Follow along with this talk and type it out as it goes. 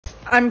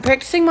I'm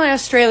practicing my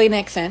Australian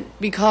accent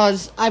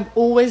because I've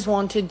always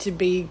wanted to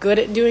be good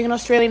at doing an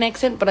Australian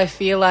accent, but I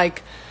feel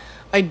like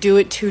I do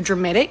it too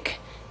dramatic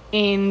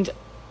and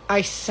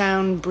I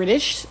sound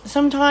British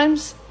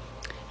sometimes.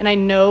 And I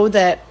know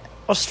that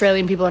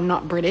Australian people are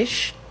not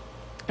British.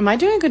 Am I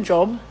doing a good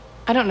job?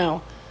 I don't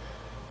know.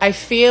 I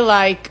feel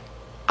like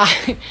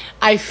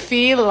I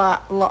feel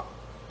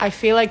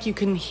like you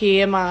can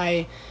hear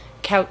my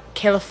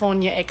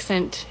California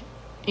accent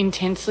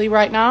intensely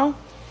right now.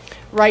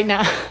 Right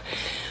now,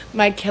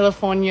 my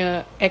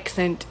California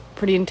accent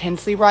pretty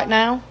intensely right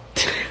now.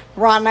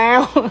 Right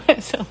now. I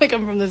sound like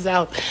I'm from the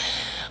South.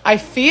 I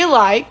feel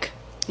like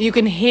you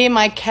can hear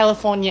my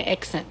California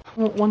accent.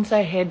 Once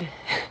I had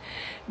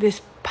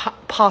this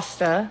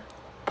pasta,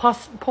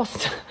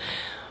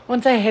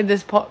 once I had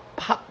this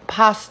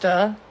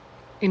pasta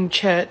in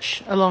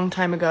church a long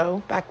time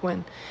ago, back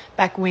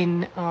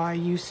when I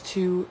used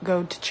to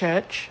go to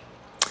church,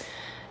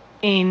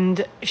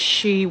 and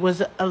she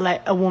was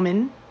a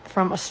woman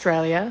from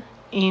Australia,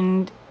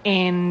 and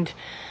I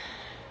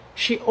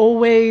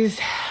always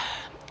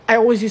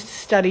used to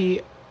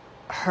study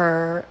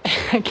her.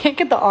 I can't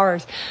get the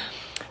R's.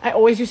 I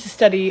always used to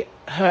study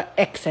her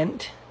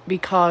accent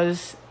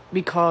because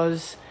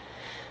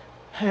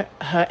her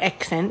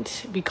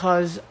accent,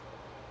 because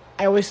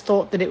I always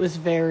thought that it was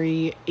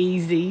very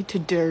easy to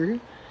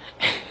do.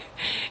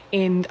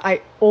 And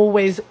I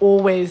always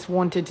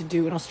wanted to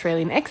do an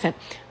Australian accent.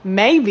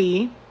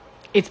 Maybe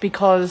it's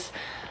because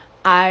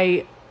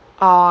I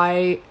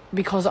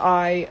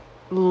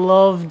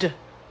loved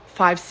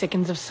 5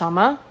 Seconds of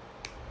Summer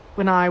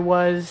when I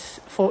was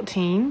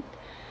 14.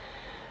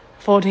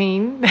 I feel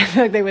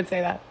like they would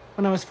say that.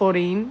 When I was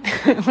 14.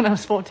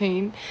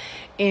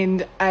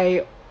 And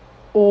I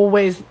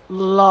always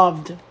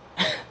loved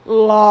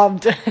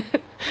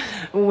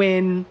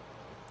when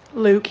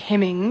Luke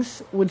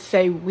Hemmings would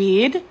say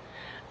weird.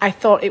 I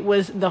thought it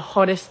was the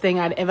hottest thing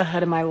I'd ever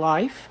heard in my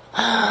life.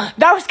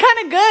 That was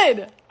kind of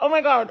good. Oh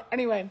my God.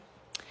 Anyway,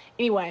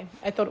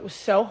 I thought it was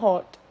so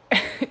hot.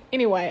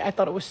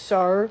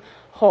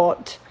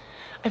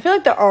 I feel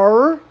like the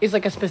R is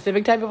like a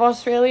specific type of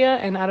Australia,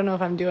 and I don't know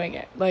if I'm doing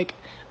it. Like,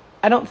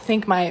 I don't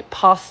think my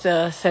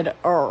pasta said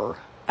R.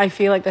 I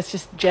feel like that's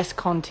just Jess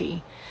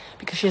Conti,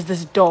 because she has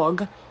this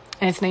dog,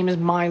 and its name is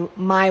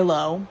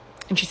Milo,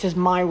 and she says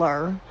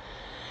Milo.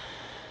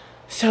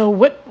 So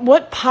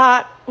what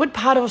part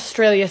of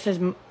Australia says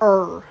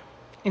R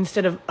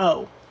instead of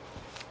O?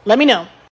 Let me know.